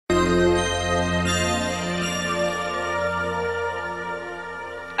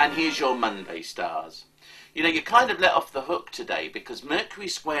And here's your Monday stars. You know, you're kind of let off the hook today because Mercury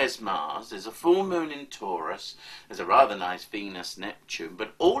squares Mars, there's a full moon in Taurus, there's a rather nice Venus, Neptune,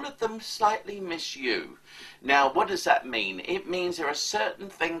 but all of them slightly miss you. Now, what does that mean? It means there are certain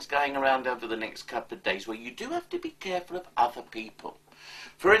things going around over the next couple of days where you do have to be careful of other people.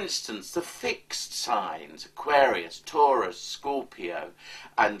 For instance, the fixed signs, Aquarius, Taurus, Scorpio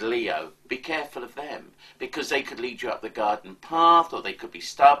and Leo, be careful of them because they could lead you up the garden path, or they could be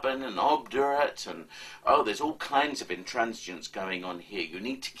stubborn and obdurate, and there's all kinds of intransigence going on here. You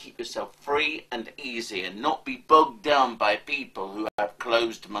need to keep yourself free and easy and not be bogged down by people who have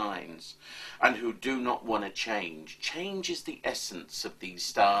closed minds and who do not want to change. Change is the essence of these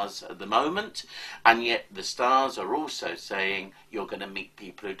stars at the moment, and yet the stars are also saying you're going to meet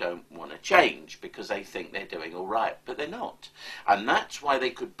people who don't want to change because they think they're doing all right, but they're not. And that's why they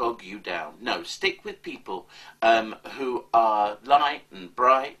could bog you down. No, stick with people who are light and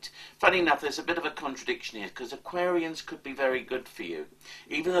bright. Funny enough, there's a bit of a contradiction here because Aquarians could be very good for you,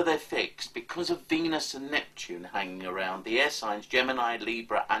 even though they're fixed, because of Venus and Neptune hanging around. The air signs Gemini,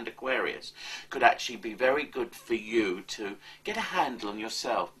 Libra and Aquarius could actually be very good for you to get a handle on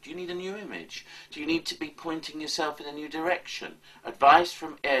yourself. Do you need a new image? Do you need to be pointing yourself in a new direction? Advice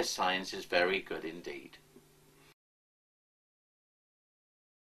from air signs is very good indeed.